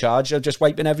gets in charge, of just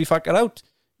wiping every fucker out?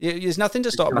 There's nothing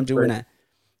to stop them doing it.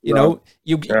 You know,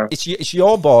 it's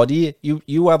your body.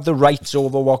 You have the rights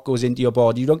over what goes into your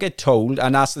body. You don't get told,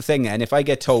 and that's the thing. And if I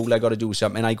get told I got to do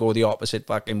something, I go the opposite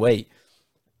fucking way.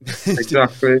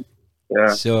 Exactly.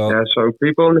 Yeah. So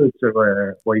people need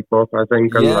to wake up, I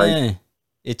think, and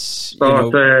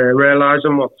start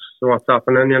realizing what's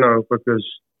happening, you know, because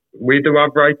we do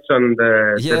have rights, and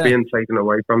they're being taken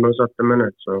away from us at the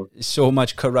minute. So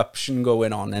much corruption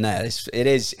going on in it. It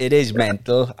is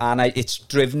mental, and it's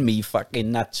driven me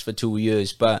fucking nuts for 2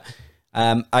 years. But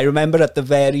I remember at the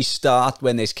very start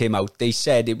when this came out, they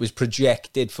said it was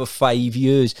projected for 5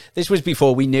 years. This was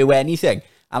before we knew anything,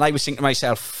 and I was thinking to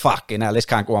myself, "Fucking hell, this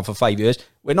can't go on for 5 years."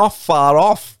 We're not far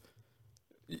off.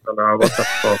 I know, what the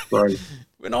fuck, man.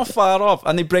 We're not far off,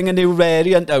 and they bring a new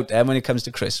variant out there when it comes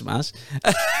to Christmas.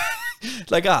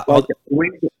 Like that. Well,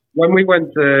 when we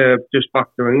went just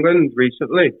back to England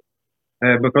recently,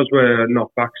 because we're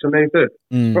not vaccinated,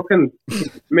 fucking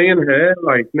me and her,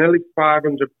 like, nearly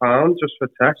 £500 just for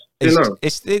tests, you know.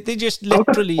 They just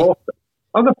literally...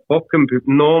 How the fuck can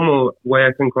normal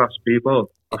working class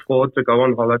people afford to go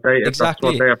on holiday if that's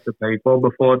what they have to pay for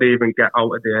before they even get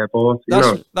out of the airport?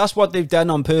 That's what they've done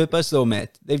on purpose, though,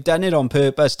 mate. They've done it on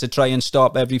purpose to try and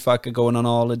stop every fucker going on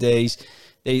holidays.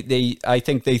 I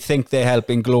think they think they're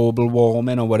helping global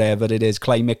warming or whatever it is,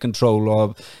 climate control,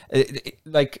 or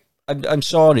like, I'm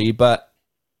sorry, but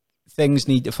things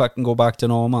need to fucking go back to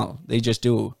normal. They just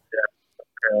do.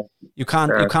 Yeah. You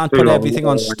can't put everything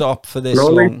on stop for this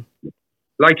long.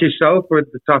 Like yourself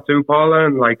with the tattoo parlor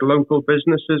and like local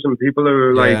businesses and people who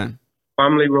are like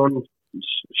family run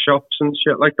shops and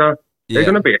shit like that. They're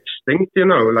going to be extinct, you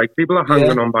know. Like, people are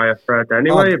hanging on by a thread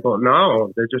anyway, but now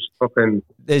they're just fucking...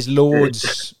 There's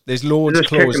loads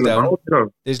closed down. Out, you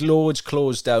know? There's loads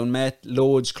closed down, mate.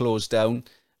 Loads closed down.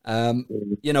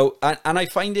 You know, and I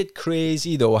find it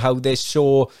crazy, though, how they're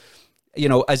so, you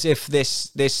know, as if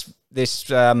this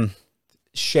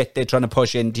shit they're trying to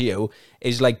push into you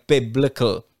is like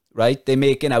biblical, right? They're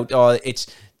making out, it's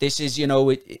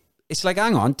like,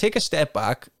 hang on, take a step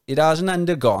back. It hasn't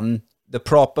undergone the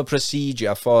proper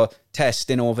procedure for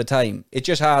testing over time. It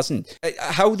just hasn't.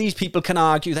 How these people can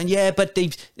argue then, but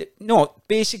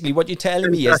basically what you're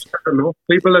telling me is...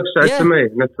 People have said to me,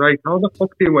 and it's like, how the fuck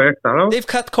do you work that out? They've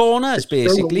cut corners,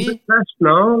 basically.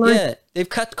 They've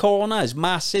cut corners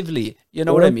massively. You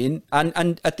know what I mean?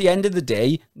 And at the end of the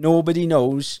day, nobody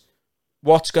knows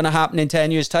what's going to happen in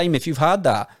 10 years' time if you've had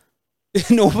that.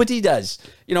 Nobody does.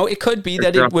 You know, it could be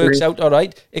that it works out all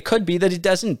right. It could be that it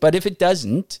doesn't. But if it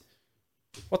doesn't,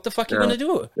 what the fuck are you going to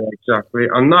do? Yeah, exactly.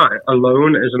 And that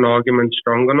alone is an argument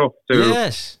strong enough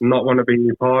to not want to be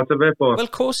part of it. But, well,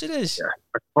 of course it is. Yeah,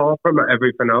 apart from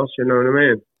everything else, you know what I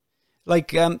mean?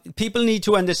 Like, people need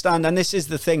to understand, and this is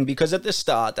the thing, because at the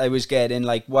start I was getting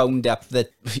like wound up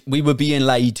that we were being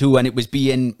lied to and it was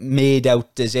being made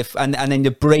out as if, and then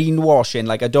the brainwashing,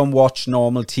 like, I don't watch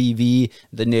normal TV,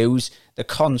 the news, the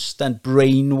constant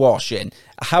brainwashing,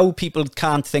 how people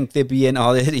can't think they're being,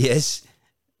 oh, there he is.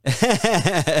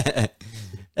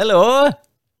 Hello.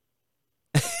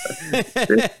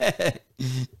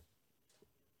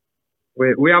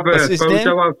 We have a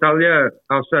photo, I'll tell you.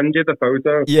 I'll send you the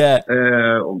photo. Yeah.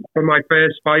 For my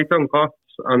first fight on KOTS,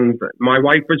 and my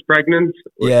wife was pregnant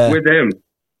with him.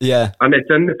 Yeah. And it's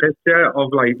in the picture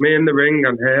of like me in the ring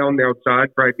and her on the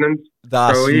outside pregnant.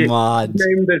 That's mad.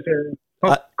 Named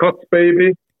KOTS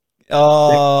baby.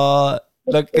 Oh,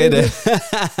 look at it.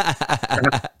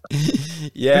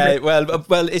 Yeah, well,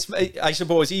 I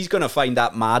suppose he's going to find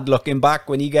that mad looking back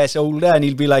when he gets older, and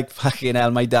he'll be like, fucking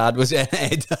hell, my dad was in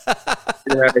it.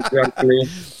 Yeah, exactly.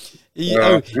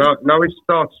 Now he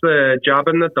starts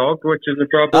jabbing the dog, which is a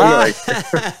problem.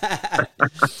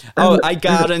 Oh, I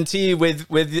guarantee with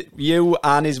you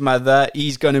and his mother,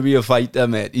 he's going to be a fighter,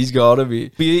 mate. He's got to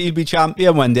be. He'll be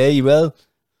champion one day, he will.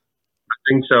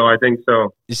 I think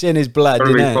so. It's in his blood,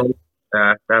 isn't it?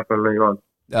 Yeah, definitely, man.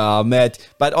 Oh, mate.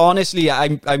 But honestly,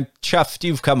 I'm chuffed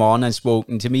you've come on and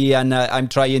spoken to me, and I'm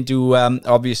trying to,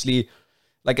 obviously,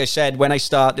 like I said, when I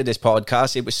started this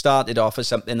podcast, it was started off as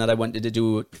something that I wanted to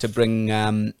do to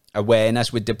bring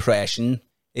awareness with depression.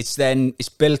 It's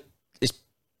built.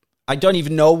 I don't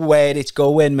even know where it's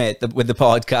going, mate. With the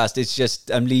podcast, it's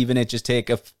just I'm leaving it just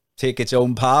take its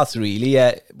own path, really.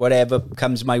 Whatever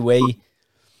comes my way.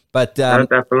 But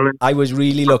definitely, I was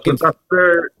really looking. That's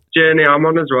the journey I'm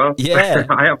on as well. Yeah,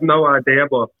 I have no idea,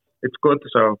 but it's good.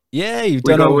 So yeah, you've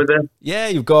done with it. Yeah,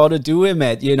 you've got to do it,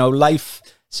 mate. You know,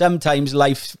 sometimes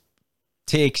life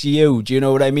takes you. Do you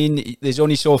know what I mean? There's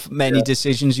only so many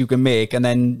decisions you can make, and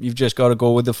then you've just got to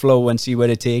go with the flow and see where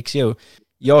it takes you.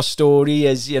 Your story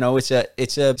is,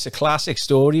 it's a classic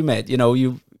story, mate. You know,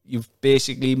 you've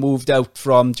basically moved out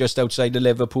from just outside of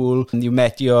Liverpool, and you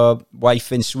met your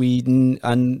wife in Sweden,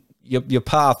 and your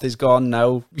path is gone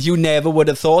now. You never would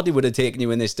have thought it would have taken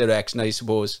you in this direction, I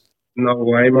suppose. No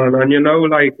way, man. And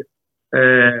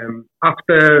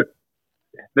after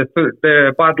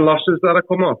the bad losses that have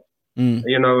come up, to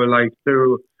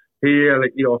hear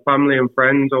your family and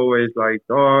friends always like,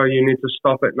 oh, you need to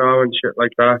stop it now and shit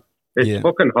like that. It's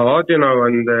fucking hard, and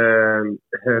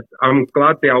I'm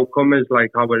glad the outcome is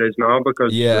like how it is now,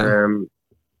 because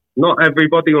not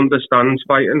everybody understands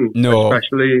fighting,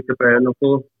 especially the bare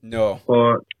knuckle. No,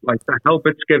 but like the help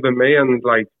it's given me, and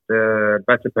like the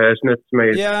better person it's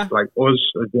made, like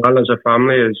us as well as a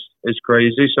family is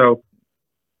crazy. So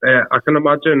I can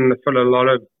imagine for a lot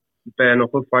of bare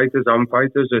knuckle fighters and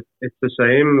fighters, it's the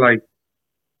same. Like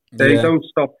they don't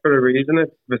stop for a reason.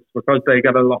 It's because they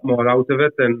get a lot more out of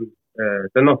it, and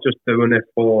they're not just doing it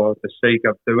for the sake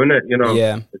of doing it.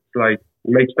 It's like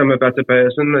it makes them a better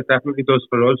person. It definitely does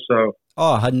for us. So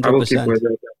 100%. I will keep with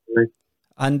it, definitely.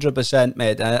 100%,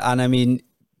 mate. And I mean,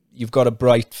 you've got a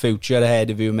bright future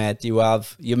ahead of you, mate.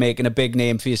 You're making a big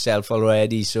name for yourself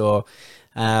already. So,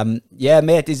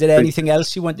 mate, is there anything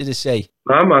else you wanted to say?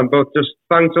 No, man, but just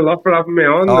thanks a lot for having me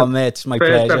on. Oh, mate, it's my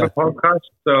pleasure. First ever podcast.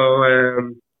 So,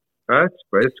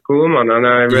 it's cool, man, and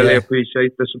I really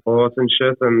appreciate the support and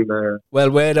shit. And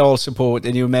well, we're all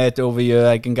supporting you, mate, over here.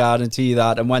 I can guarantee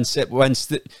that. And once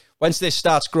this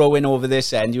starts growing over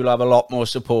this end, you'll have a lot more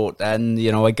support. And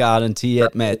I guarantee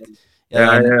it, mate.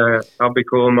 Yeah, that'll be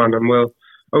cool, man. And we'll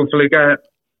hopefully get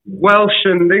Welsh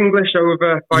and English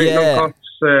over fighting on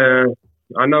KOTS.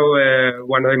 I know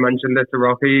when I mentioned it to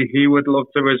Rocky, he would love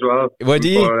to as well. Would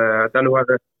he? But I don't know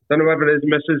whether his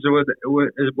missus will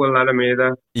let him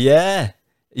either. Yeah.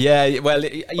 Well,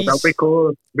 that'll be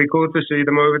cool. Be cool to see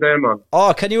them over there, man.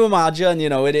 Oh, can you imagine?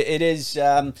 It is.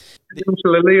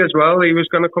 Lily as well. He was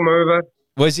going to come over.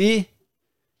 Was he?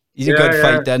 He's a good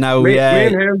fighter now. Me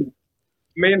and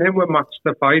him were matched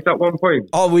the fight at one point.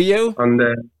 Oh, were you? And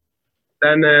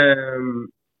then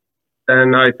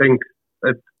I think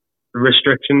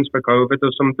restrictions for COVID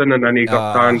or something, and then he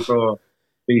got signed for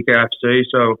BKFC.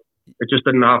 So it just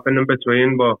didn't happen in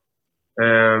between, but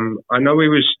I know he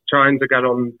was trying to get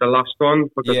on the last one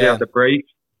because he had the break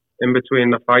in between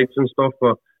the fights and stuff,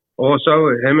 but also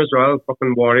him as well,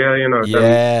 fucking warrior,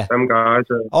 them guys.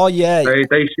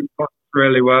 They shoot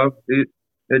really well.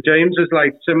 James is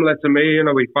like similar to me,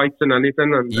 he fights in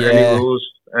anything and any rules,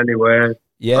 anywhere.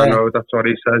 Yeah. I know, that's what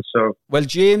he says. So well,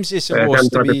 James is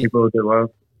supposed to be... people do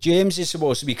well. James is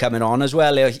supposed to be coming on as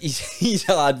well. He's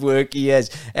hard work, he is.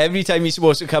 Every time he's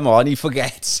supposed to come on, he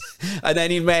forgets. And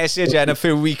then he'll message, and a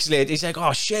few weeks later, he's like,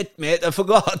 oh, shit, mate, I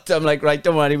forgot. I'm like, right,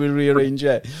 don't worry, we'll rearrange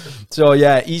it. So,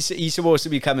 yeah, he's supposed to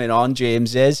be coming on,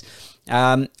 James is.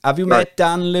 Have you met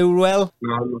Dan Lewell?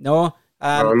 No?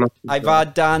 I've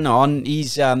had Dan on.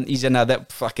 He's another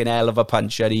fucking hell of a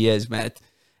puncher, he is, mate.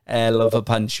 Hell of a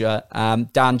puncher.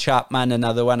 Dan Chapman,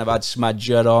 another one. I've had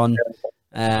Smudger on.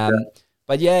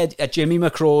 But Jimmy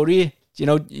McCrory. Do you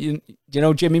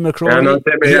know Jimmy McCrory? Yeah, I know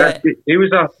Jimmy. He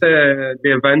was at the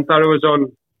event that I was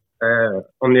on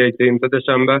the 18th of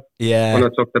December. Yeah. When I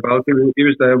took the belt, he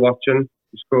was there watching.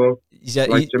 It's cool. He's a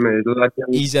legend.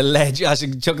 He's a legend. I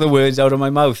took the words out of my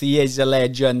mouth. He is a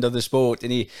legend of the sport,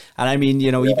 and I mean,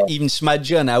 even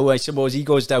Smudger now, I suppose he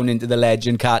goes down into the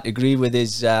legend category with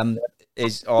his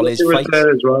his all his He was fights. there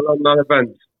as well on that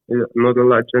event. Another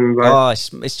legend. Like. Oh,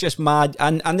 it's just mad.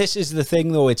 And this is the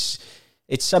thing, though. It's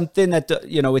something that,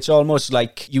 you know, it's almost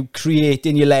like you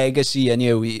creating your legacy, and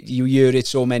you hear it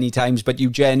so many times, but you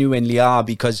genuinely are,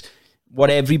 because what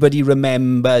everybody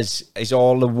remembers is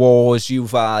all the wars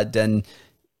you've had, and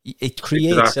it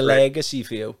creates a legacy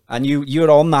for you. And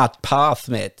you're on that path,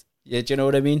 mate. Do you know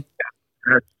what I mean?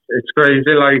 It's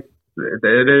crazy. Like,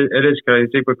 it is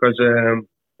crazy, because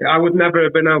I would never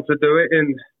have been able to do it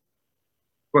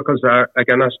because I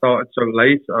started so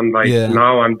late, and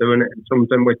now I'm doing it in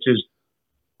something which is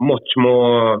much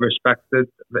more respected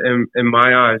in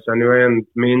my eyes anyway, and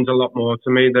means a lot more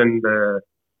to me than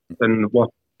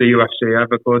what the UFC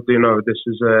ever could. You know, this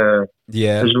is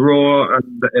as raw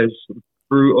and as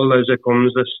brutal as it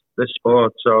comes, this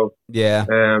sport. So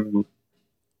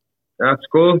that's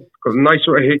cool. Nice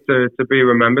way to be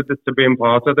remembered, to being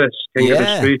part of this King of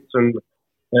the Streets, and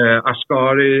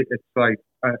Ascari. It's like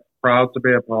proud to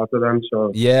be a part of them.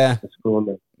 So it's cool,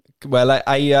 man. Well,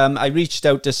 I reached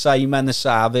out to Simon the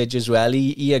Savage as well.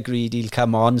 He agreed he'll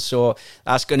come on, so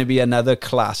that's going to be another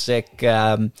classic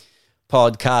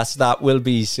podcast that will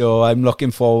be. So I'm looking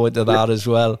forward to that as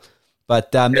well. But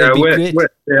it'd be great.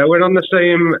 We're on the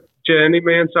same journey,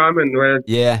 me and Simon. We're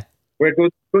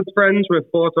good friends. We've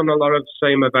fought on a lot of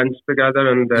same events together,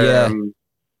 and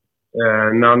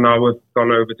now we've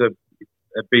gone over to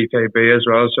BKB as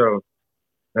well. So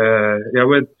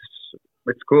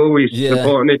it's cool. We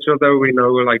supporting each other. We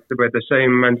know we're the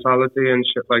same mentality and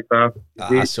shit like that.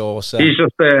 That's awesome. He's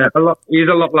just he's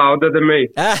a lot louder than me.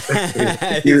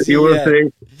 you will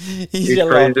see. He's a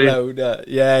crazy. lot louder.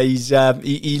 Yeah,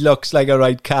 he looks like a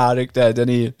right character, doesn't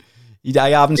he? I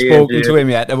haven't spoken to him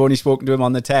yet. I've only spoken to him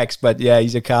on the text, but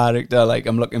he's a character. Like,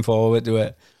 I'm looking forward to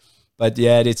it. But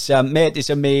it's mate, it's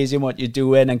amazing what you're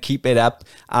doing, and keep it up.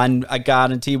 And I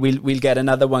guarantee we'll get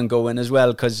another one going as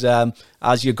well, because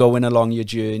as you're going along your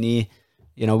journey,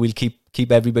 you know, we'll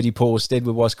keep everybody posted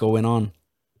with what's going on.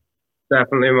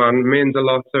 Definitely, man. It means a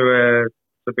lot to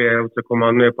be able to come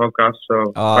on the podcast.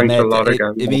 So thanks mate, a lot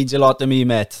again. It means a lot to me,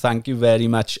 mate. Thank you very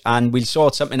much. And we'll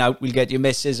sort something out. We'll get your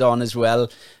missus on as well.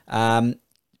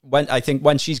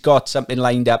 When she's got something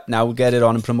lined up now, we'll get it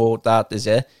on and promote that, is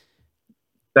it?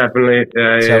 Definitely,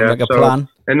 Sound like a plan?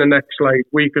 In the next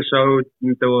week or so,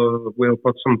 we'll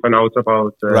put something out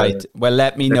about. Right. Well,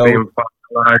 let me know.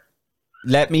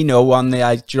 Let me know on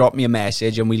the. Drop me a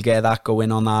message, and we'll get that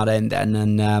going on that end,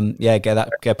 and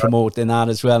get promoting that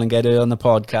as well, and get it on the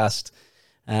podcast.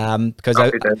 Because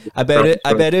I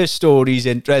bet her story's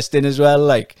interesting as well.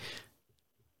 Like,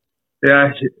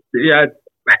 yeah.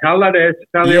 I'll let her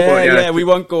tell you. But we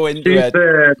won't go into it.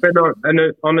 She's been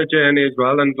on a journey as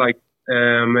well, and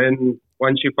and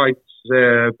when she fights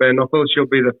bare knuckles, she'll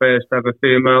be the first ever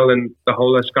female in the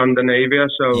whole of Scandinavia.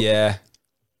 So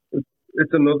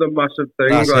it's another massive thing.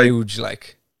 That's huge,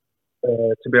 to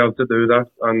be able to do that,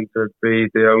 and to be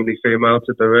the only female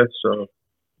to do it. So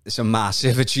it's a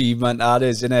massive achievement, that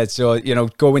is, isn't it? So, you know,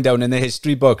 going down in the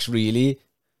history books, really.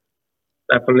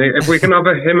 Definitely. If we can have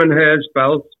a him and hers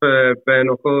belt for bare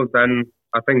knuckles, then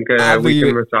I think we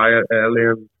can retire early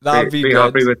and be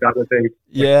happy with that, I think.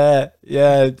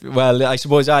 Yeah. Well, I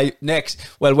suppose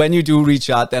when you do reach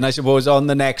out, then I suppose on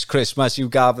the next Christmas you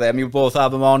have them. You both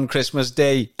have them on Christmas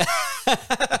Day.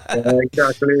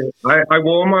 Exactly. I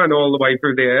wore mine all the way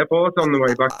through the airport on the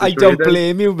way back to I don't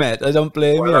blame you, mate. I don't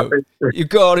blame you. You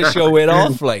got to show it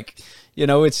off, you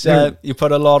know, it's you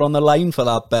put a lot on the line for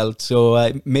that belt, so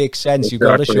it makes sense. You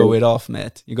got to show it off,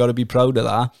 mate. You got to be proud of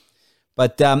that.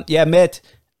 But mate,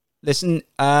 listen,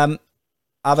 have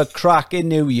a cracking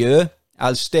new year.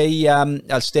 I'll stay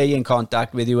in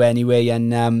contact with you anyway,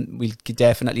 and we'll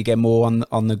definitely get more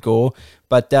on the go.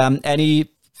 But any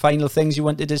final things you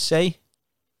wanted to say?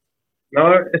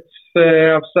 No, it's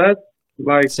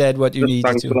I've said what you needed to.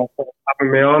 Thanks for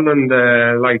having me on, and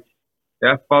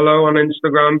follow on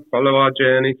Instagram, follow our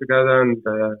journey together, and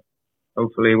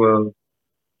hopefully we'll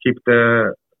keep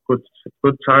the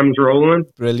good times rolling.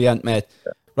 Brilliant, mate.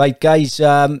 Right, guys.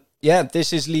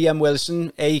 This is Liam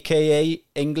Wilson, aka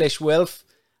English Wilf,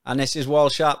 and this is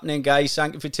Walsh Happening, guys.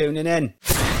 Thank you for tuning in.